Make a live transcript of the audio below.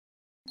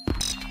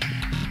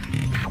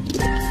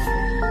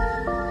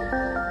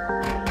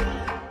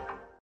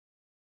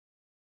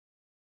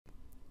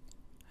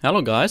Hello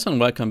guys, and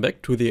welcome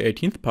back to the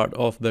 18th part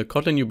of the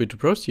Kotlin Newbie to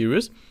Pro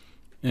series.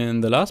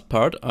 In the last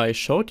part I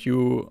showed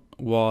you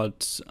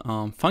what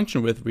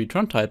function with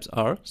return types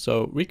are.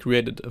 So we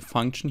created a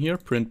function here,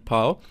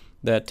 print_pow,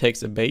 that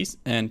takes a base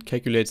and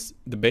calculates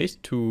the base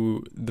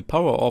to the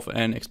power of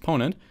an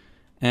exponent,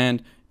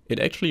 and it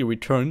actually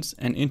returns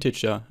an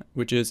integer,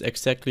 which is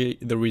exactly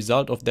the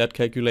result of that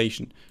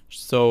calculation.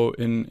 So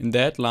in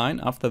that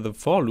line, after the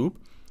for loop,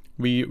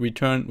 we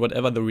return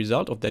whatever the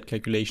result of that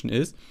calculation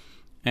is.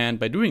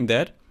 And by doing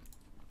that,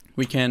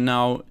 we can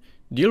now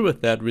deal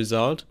with that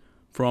result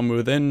from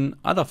within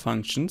other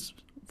functions.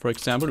 For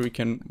example, we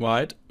can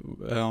write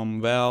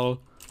val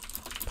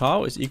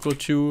pow is equal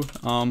to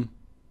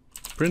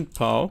print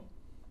pow,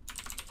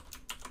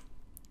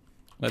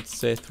 let's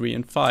say 3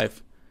 and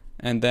 5.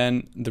 And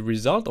then the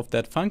result of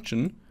that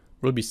function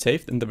will be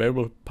saved in the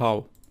variable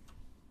pow.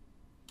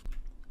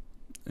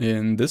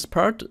 In this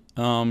part,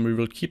 we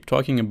will keep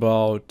talking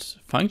about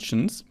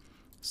functions.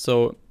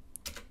 So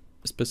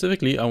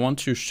specifically, I want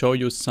to show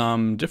you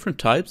some different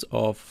types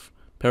of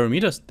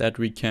parameters that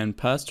we can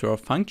pass to our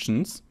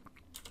functions.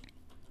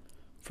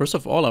 First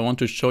of all, I want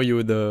to show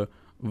you the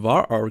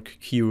VARARG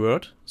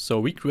keyword.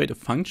 So we create a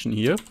function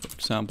here, for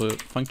example,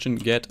 function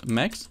get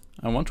max.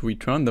 I want to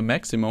return the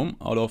maximum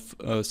out of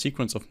a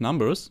sequence of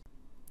numbers.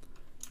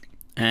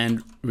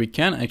 And we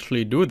can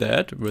actually do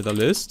that with a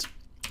list.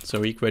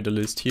 So we create a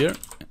list here,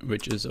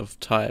 which is of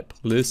type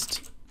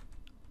list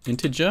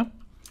integer.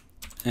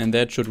 And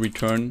that should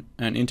return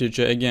an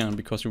integer again,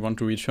 because we want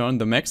to return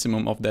the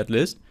maximum of that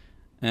list.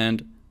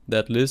 And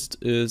that list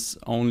is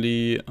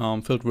only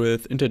filled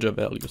with integer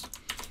values.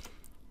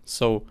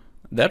 So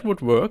that would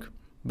work,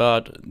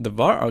 but the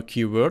vararg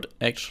keyword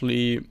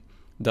actually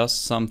does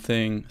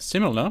something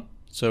similar.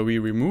 So we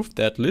remove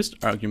that list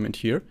argument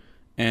here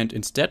and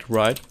instead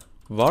write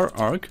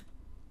vararg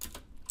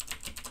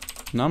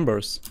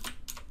numbers.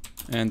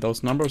 And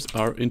those numbers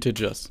are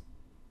integers.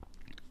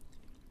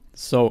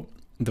 So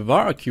the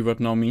vararg keyword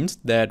now means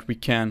that we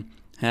can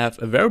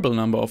have a variable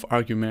number of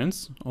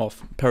arguments,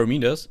 of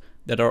parameters,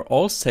 that are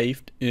all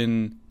saved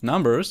in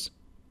numbers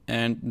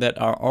and that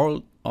are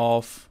all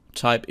of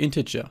type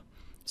integer.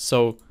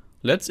 So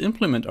let's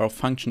implement our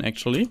function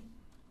actually.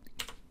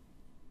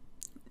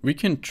 We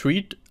can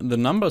treat the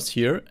numbers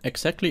here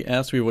exactly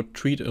as we would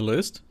treat a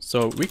list.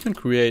 So we can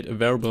create a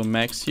variable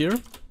max here,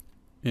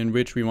 in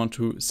which we want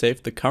to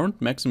save the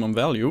current maximum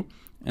value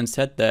and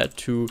set that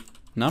to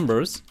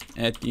numbers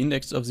at the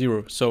index of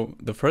 0. So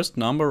the first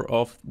number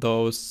of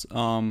those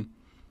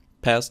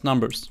past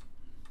numbers.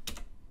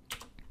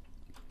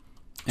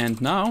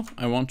 And now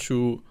I want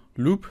to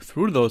loop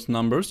through those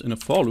numbers in a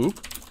for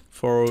loop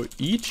for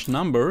each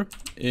number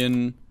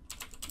in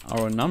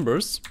our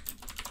numbers.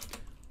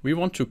 We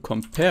want to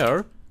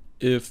compare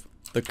if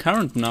the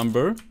current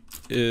number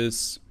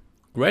is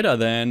greater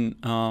than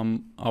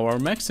our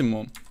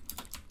maximum.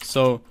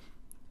 So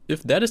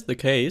if that is the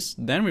case,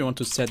 then we want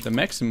to set the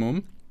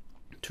maximum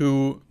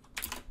to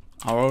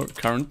our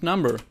current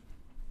number.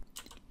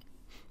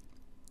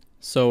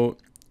 So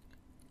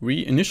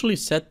we initially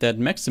set that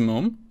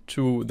maximum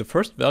to the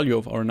first value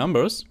of our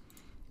numbers,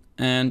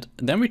 and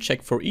then we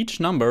check for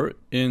each number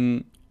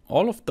in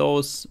all of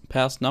those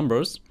past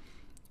numbers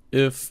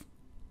if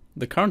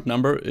the current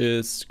number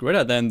is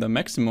greater than the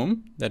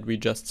maximum that we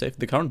just saved,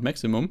 the current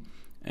maximum,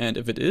 and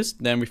if it is,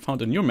 then we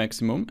found a new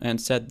maximum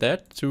and set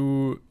that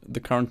to the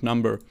current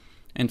number.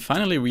 And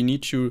finally we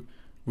need to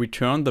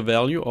return the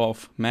value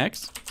of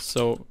max,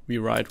 so we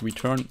write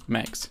return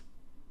max.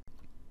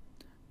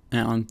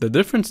 And the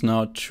difference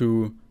now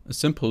to a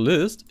simple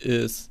list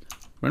is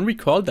when we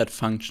call that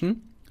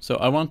function, so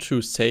I want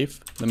to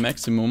save the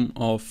maximum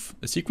of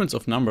a sequence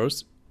of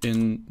numbers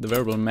in the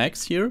variable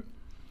max here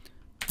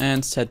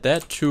and set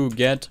that to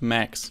get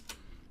max.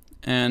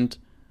 And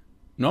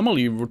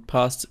normally we would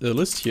pass a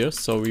list here,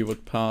 so we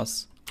would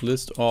pass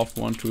list of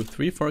 1, 2,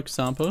 3 for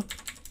example,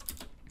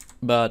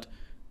 but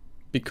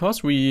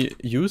because we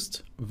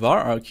used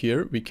vararg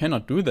here, we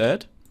cannot do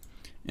that.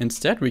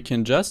 Instead, we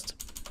can just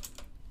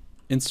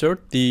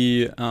insert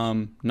the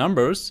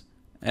numbers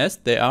as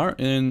they are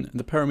in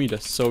the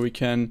parameters. So we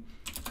can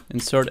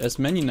insert as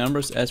many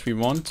numbers as we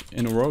want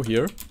in a row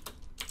here.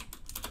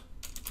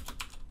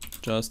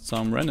 Just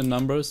some random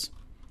numbers.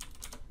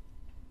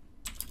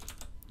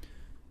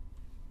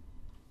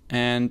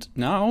 And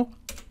now,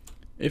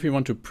 if we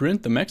want to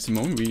print the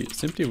maximum, we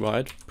simply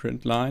write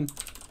print line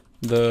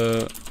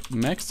the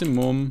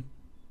maximum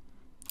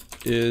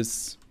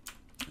is,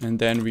 and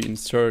then we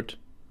insert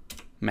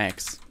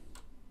max.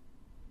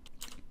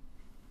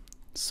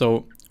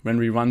 So when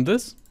we run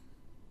this,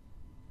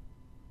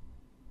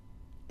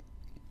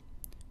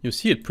 you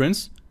see it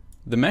prints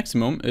the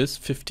maximum is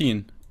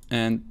 15,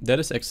 and that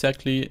is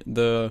exactly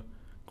the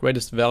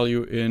greatest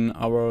value in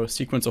our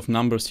sequence of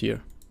numbers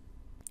here.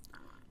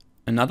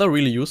 Another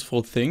really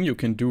useful thing you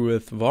can do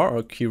with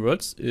vararg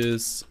keywords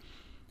is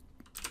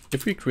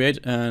if we create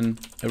an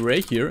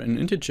array here, an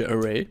integer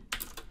array,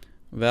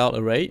 val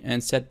array,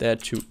 and set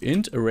that to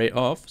int array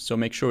of, so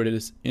make sure it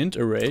is int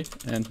array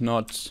and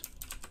not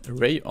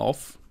array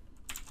of,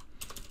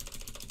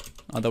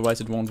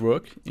 otherwise it won't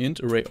work, int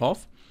array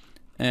of.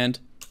 And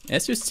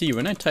as you see,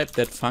 when I type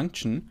that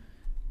function,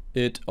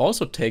 it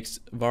also takes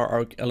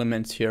VARARG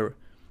elements here.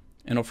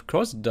 And of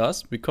course it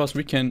does, because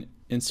we can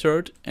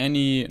insert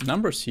any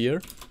numbers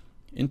here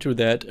into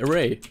that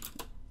array.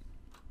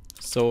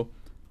 So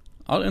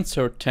I'll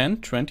insert 10,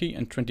 20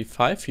 and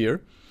 25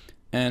 here,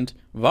 and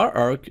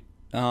VARARG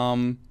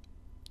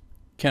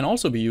can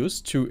also be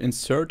used to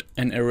insert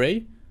an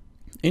array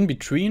in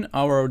between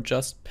our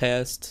just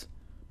passed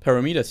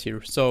parameters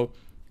here. So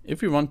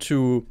if we want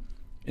to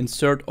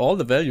insert all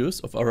the values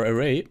of our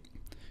array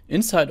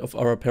inside of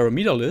our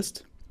parameter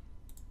list,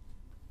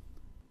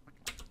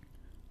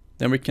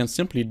 then we can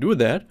simply do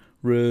that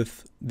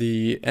with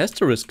the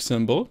asterisk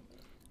symbol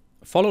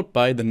followed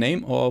by the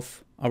name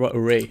of our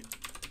array.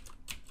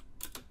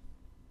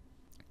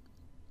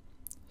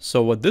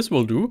 So what this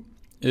will do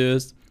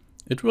is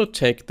it will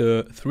take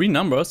the 3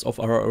 numbers of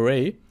our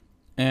array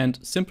and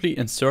simply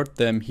insert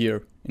them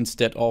here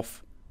instead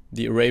of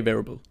the array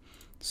variable.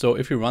 So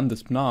if we run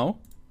this now,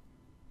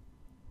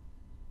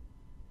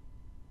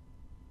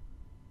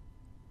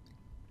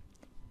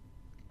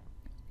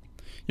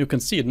 you can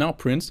see it now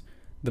prints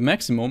the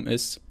maximum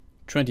is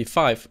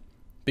 25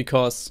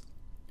 because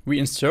we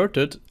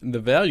inserted the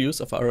values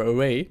of our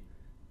array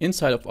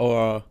inside of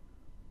our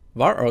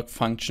VARARG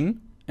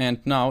function, and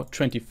now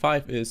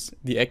 25 is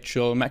the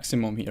actual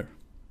maximum here.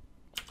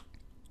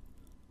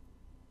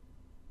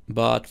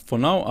 But for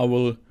now I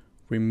will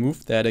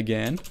remove that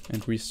again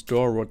and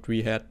restore what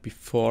we had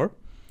before.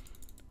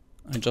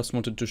 I just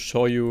wanted to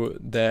show you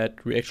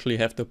that we actually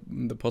have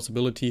the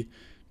possibility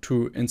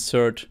to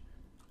insert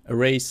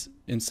arrays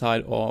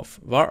inside of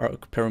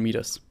VARARG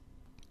parameters.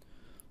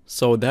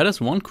 So that is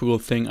one cool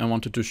thing I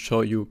wanted to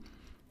show you.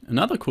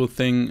 Another cool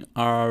thing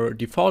are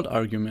default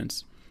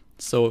arguments.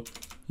 So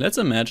let's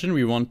imagine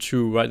we want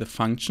to write a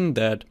function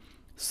that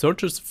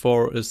searches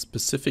for a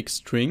specific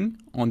string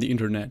on the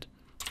internet.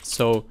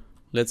 So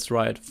let's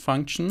write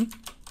function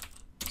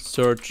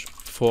search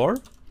for,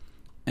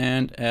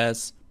 and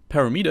as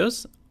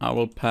parameters I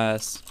will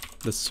pass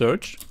the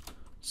search.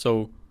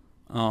 So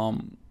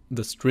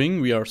the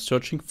string we are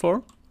searching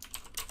for.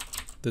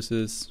 This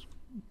is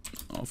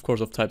of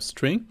course of type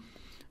string.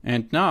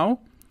 And now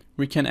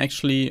we can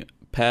actually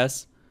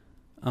pass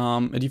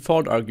a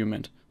default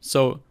argument.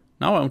 So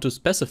now I want to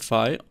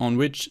specify on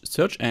which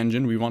search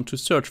engine we want to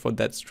search for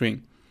that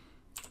string.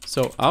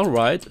 So I'll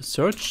write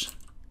search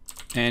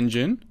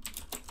engine,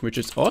 which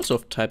is also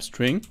of type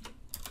string,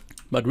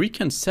 but we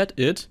can set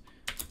it,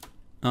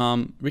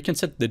 we can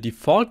set the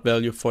default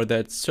value for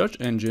that search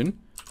engine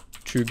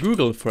to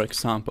Google, for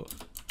example.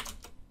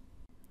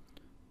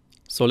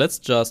 So let's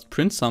just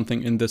print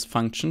something in this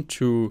function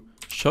to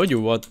show you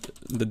what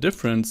the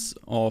difference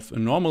of a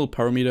normal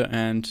parameter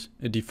and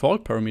a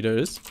default parameter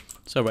is.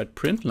 So I write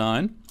print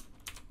line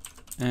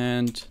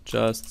and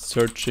just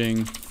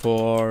searching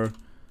for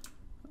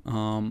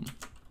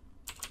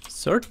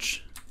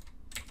search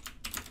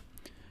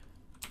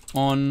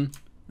on,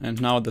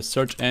 and now the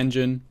search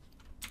engine.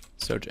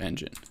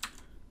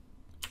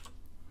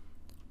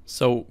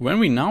 So when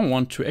we now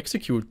want to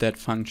execute that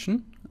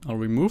function, I'll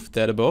remove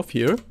that above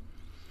here.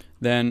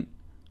 Then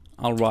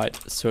I'll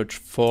write search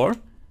for,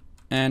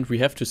 and we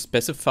have to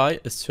specify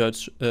a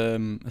search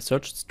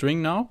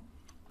string now.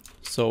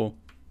 So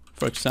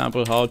for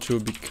example, how to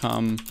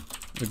become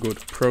a good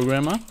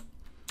programmer.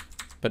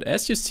 But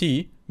as you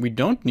see, we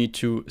don't need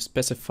to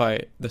specify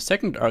the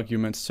second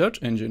argument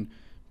search engine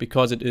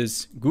because it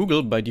is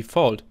Google by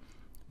default.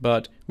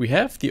 But we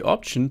have the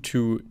option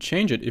to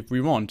change it if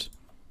we want.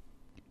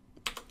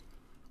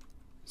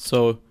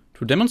 So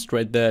to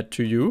demonstrate that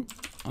to you,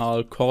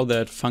 I'll call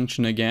that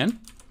function again.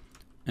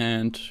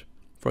 And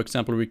for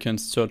example, we can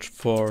search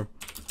for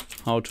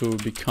how to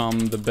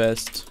become the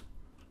best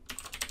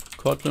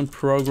Kotlin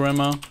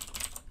programmer.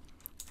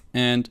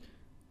 And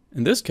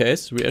in this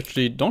case, we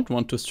actually don't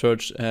want to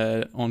search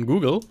on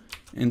Google.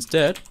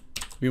 Instead,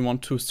 we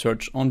want to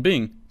search on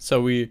Bing.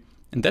 So in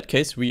that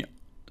case, we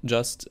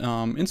just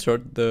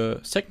insert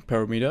the second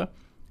parameter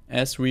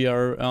as we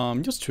are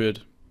used to it.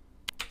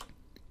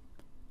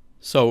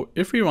 So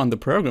if we run the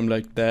program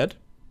like that,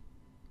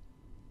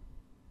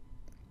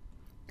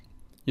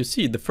 you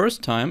see the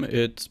first time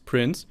it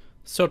prints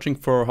searching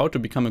for how to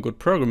become a good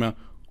programmer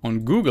on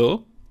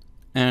Google,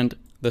 and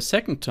the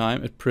second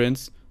time it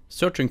prints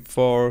searching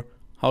for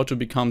how to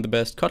become the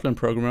best Kotlin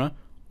programmer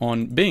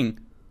on Bing.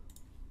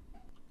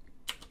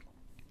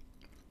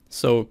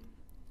 So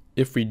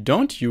if we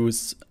don't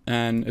use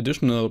an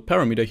additional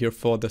parameter here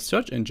for the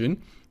search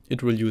engine,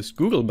 it will use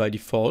Google by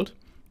default.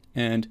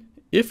 And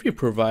if we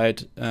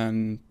provide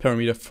a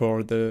parameter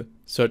for the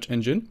search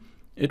engine,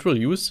 it will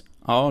use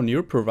our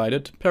new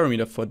provided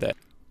parameter for that.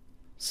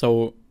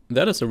 So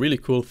that is a really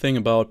cool thing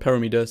about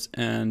parameters,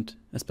 and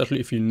especially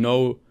if you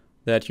know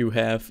that you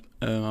have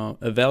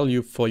a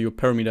value for your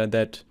parameter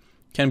that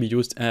can be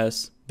used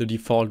as the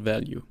default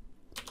value.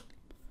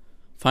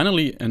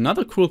 Finally,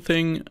 another cool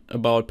thing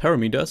about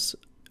parameters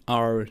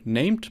are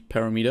named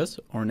parameters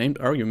or named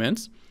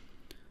arguments.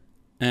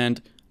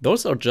 And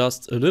those are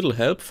just a little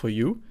help for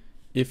you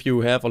if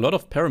you have a lot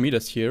of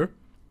parameters here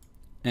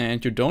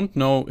and you don't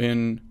know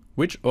in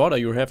which order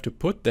you have to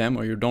put them,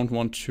 or you don't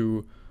want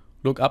to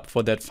look up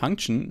for that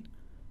function,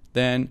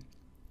 then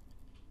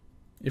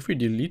if we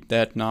delete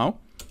that now,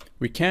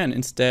 we can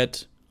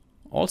instead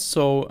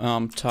also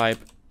type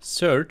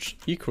search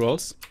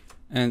equals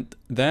and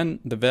then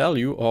the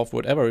value of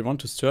whatever we want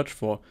to search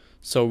for.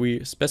 So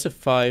we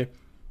specify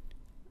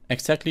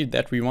exactly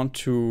that we want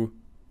to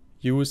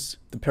use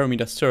the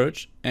parameter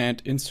search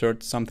and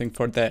insert something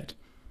for that.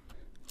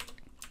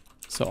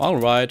 So I'll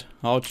write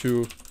how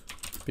to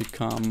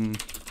become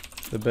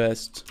the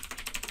best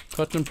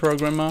Kotlin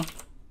programmer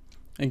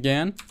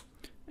again.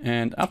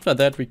 And after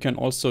that, we can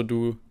also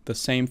do the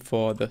same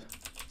for the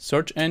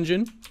search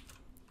engine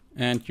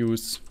and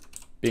use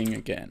Bing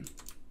again.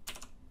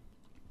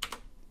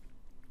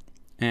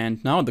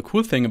 And now the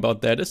cool thing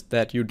about that is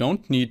that you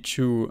don't need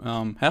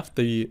to have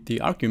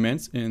the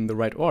arguments in the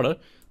right order.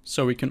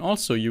 So we can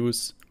also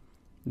use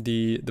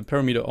the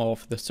parameter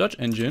of the search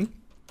engine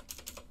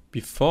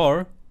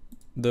before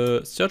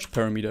the search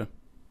parameter.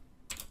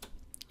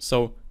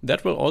 So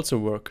that will also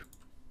work.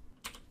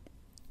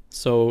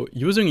 So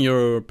using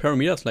your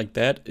parameters like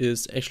that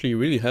is actually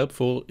really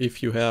helpful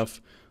if you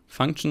have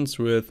functions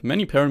with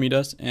many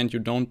parameters and you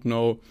don't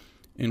know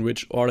in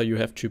which order you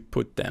have to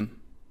put them.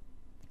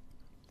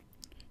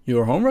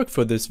 Your homework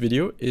for this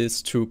video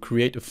is to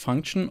create a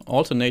function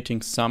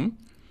alternating sum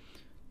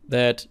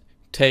that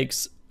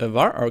takes a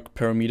VARARG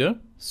parameter,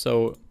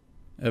 so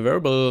a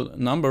variable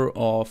number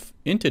of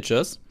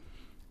integers,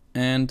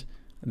 and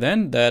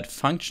then that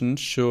function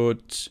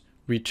should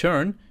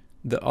return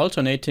the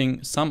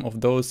alternating sum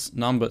of those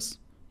numbers.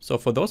 So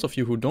for those of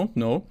you who don't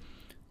know,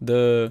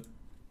 the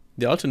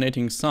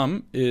alternating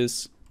sum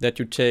is that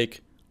you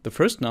take the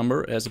first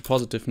number as a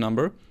positive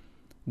number,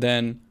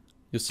 then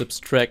you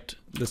subtract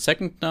the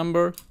second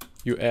number,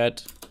 you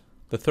add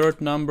the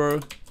third number,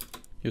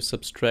 you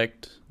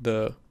subtract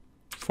the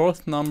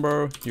fourth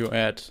number, you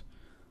add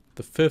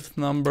the fifth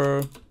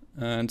number,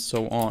 and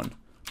so on.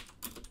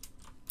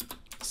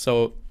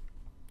 So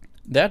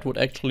that would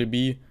actually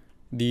be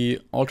the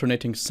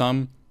alternating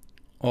sum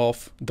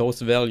of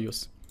those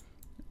values.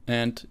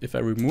 And if I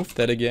remove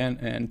that again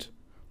and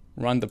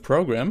run the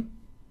program,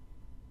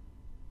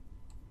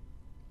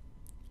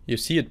 you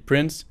see it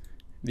prints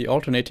the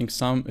alternating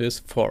sum is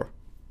 4.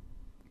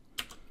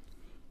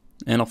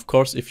 And of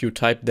course, if you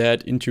type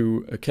that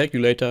into a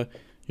calculator,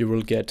 you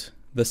will get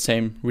the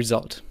same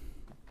result.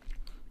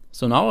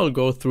 So now I'll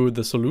go through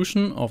the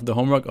solution of the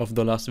homework of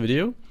the last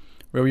video,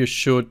 where you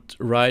should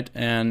write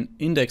an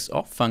index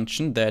of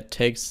function that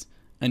takes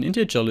an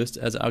integer list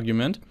as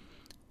argument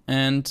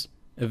and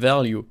a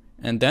value.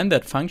 And then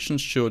that function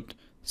should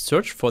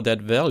search for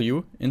that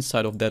value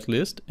inside of that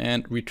list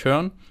and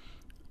return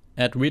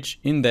at which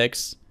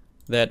index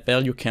that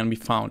value can be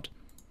found.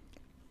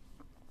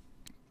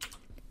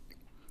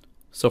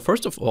 So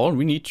first of all,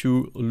 we need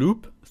to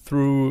loop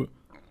through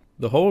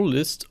the whole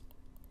list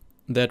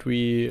that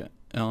we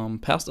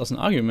passed as an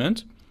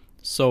argument.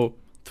 So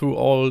through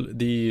all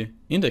the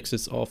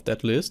indexes of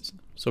that list.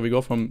 So we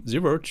go from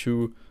 0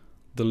 to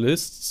the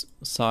list's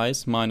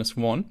size minus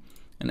 1.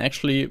 And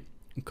actually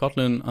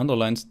Kotlin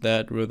underlines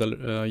that with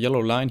a yellow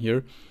line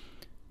here.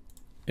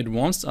 It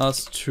wants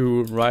us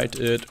to write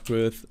it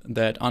with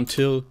that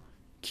until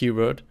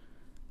keyword,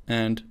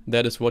 and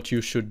that is what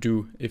you should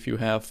do if you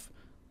have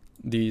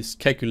these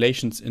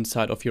calculations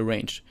inside of your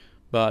range.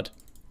 But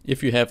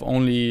if you have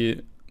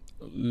only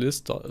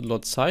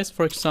list.lot size,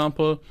 for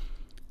example,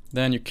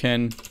 then you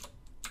can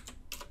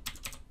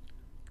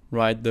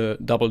write the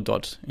double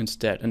dot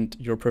instead and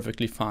you're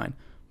perfectly fine.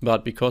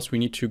 But because we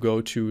need to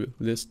go to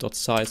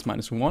list.size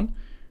minus 1,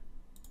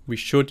 we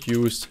should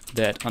use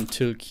that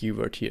until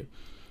keyword here.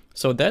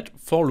 So that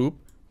for loop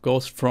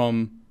goes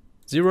from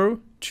 0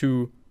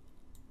 to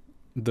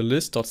the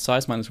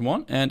list.size minus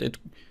 1, and it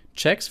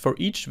checks for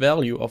each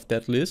value of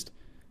that list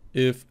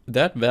if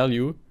that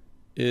value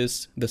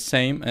is the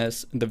same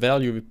as the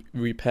value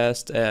we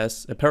passed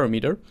as a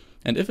parameter.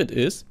 And if it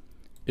is,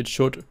 it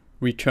should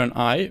return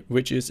I,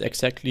 which is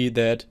exactly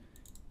that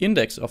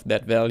index of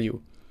that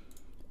value.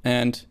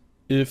 And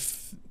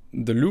if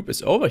the loop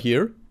is over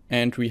here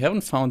and we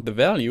haven't found the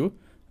value,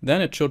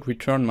 then it should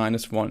return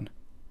minus 1.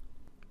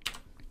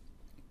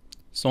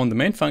 So in the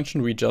main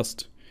function, we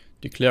just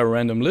declare a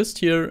random list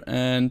here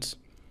and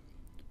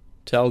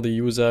tell the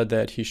user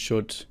that he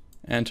should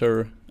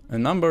enter a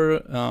number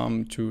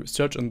to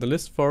search on the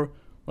list for.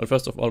 Well,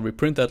 first of all, we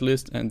print that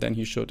list, and then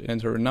he should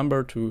enter a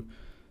number to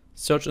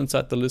search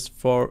inside the list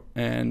for.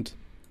 And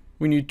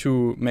we need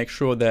to make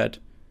sure that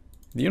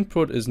the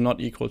input is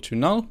not equal to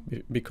null,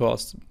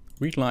 because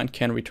readline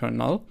can return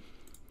null.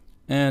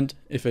 And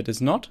if it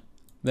is not,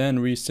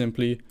 then we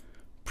simply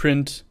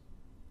print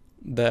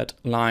that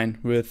line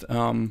with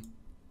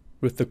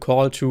the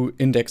call to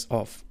index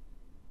of.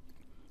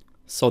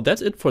 So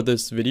that's it for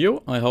this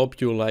video. I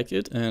hope you liked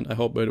it and I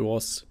hope it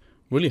was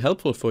really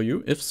helpful for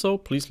you. If so,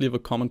 please leave a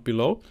comment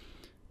below.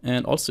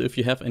 And also, if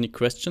you have any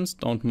questions,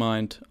 don't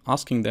mind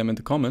asking them in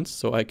the comments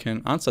so I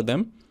can answer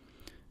them.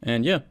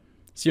 And yeah,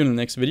 See you in the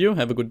next video.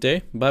 Have a good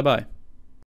day. Bye bye.